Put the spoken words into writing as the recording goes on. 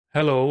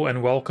Hello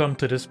and welcome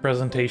to this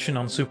presentation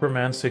on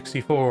Superman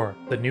 64,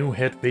 the new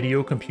hit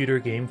video computer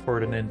game for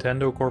the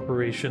Nintendo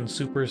Corporation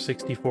Super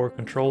 64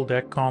 Control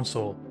Deck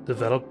console,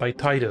 developed by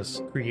Titus,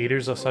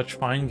 creators of such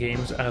fine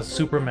games as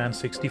Superman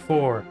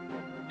 64.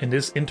 In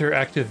this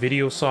interactive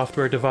video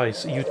software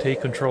device, you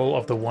take control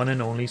of the one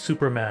and only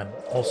Superman,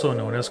 also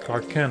known as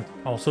Clark Kent,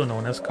 also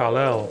known as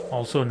Kal-El,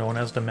 also known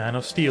as the Man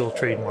of Steel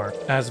trademark,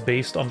 as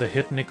based on the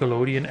hit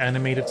Nickelodeon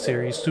animated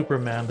series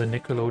Superman the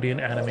Nickelodeon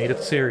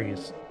Animated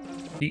Series.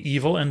 The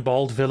evil and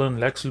bald villain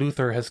Lex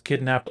Luthor has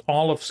kidnapped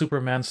all of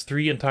Superman's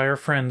three entire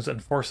friends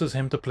and forces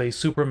him to play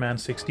Superman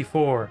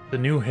 64, the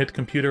new hit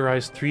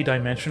computerized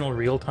three-dimensional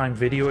real-time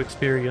video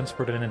experience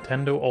for the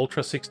Nintendo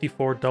Ultra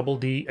 64 Double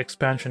D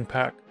expansion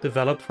pack,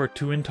 developed for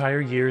 2 entire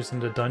years in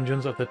the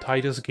dungeons of the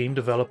Titus Game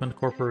Development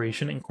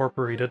Corporation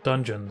Incorporated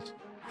dungeons.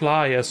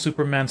 Fly as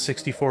Superman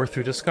 64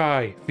 through the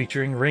sky,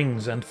 featuring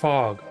rings and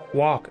fog.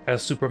 Walk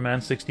as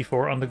Superman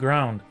 64 on the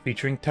ground,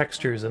 featuring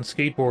textures and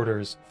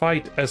skateboarders.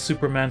 Fight as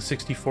Superman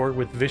 64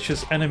 with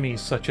vicious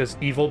enemies such as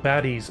evil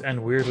baddies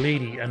and Weird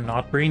Lady and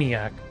Not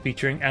Brainiac,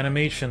 featuring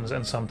animations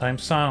and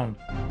sometimes sound.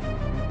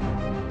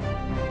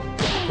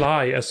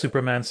 Fly as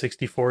Superman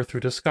 64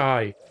 through the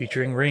sky,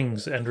 featuring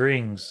rings and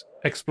rings.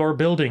 Explore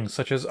buildings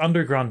such as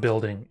Underground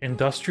Building,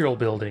 Industrial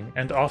Building,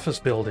 and Office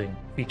Building,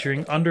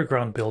 featuring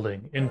Underground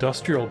Building,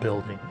 Industrial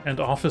Building, and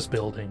Office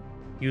Building.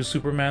 Use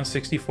Superman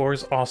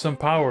 64's awesome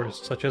powers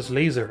such as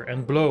laser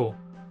and blow.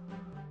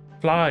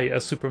 Fly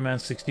as Superman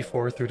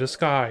 64 through the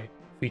sky,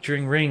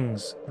 featuring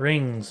rings,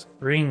 rings,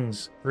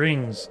 rings,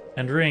 rings,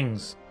 and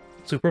rings.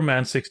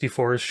 Superman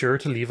 64 is sure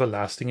to leave a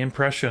lasting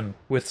impression.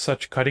 With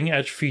such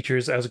cutting-edge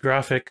features as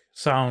graphic,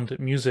 sound,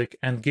 music,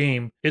 and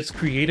game, its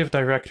creative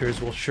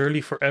directors will surely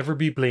forever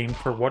be blamed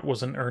for what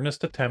was an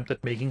earnest attempt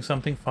at making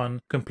something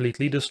fun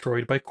completely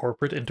destroyed by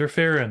corporate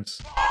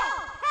interference.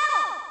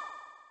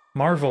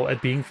 Marvel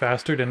at being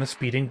faster than a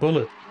speeding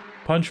bullet.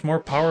 Punch more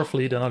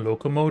powerfully than a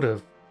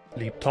locomotive.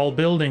 Leap tall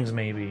buildings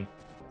maybe.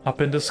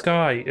 Up in the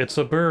sky, it's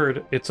a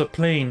bird, it's a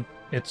plane,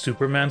 it's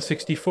Superman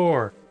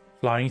 64.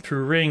 Flying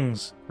through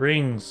rings,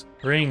 rings,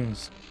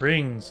 rings,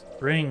 rings,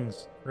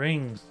 rings,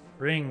 rings,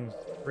 rings,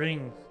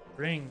 rings,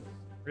 rings,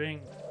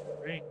 rings,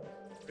 rings.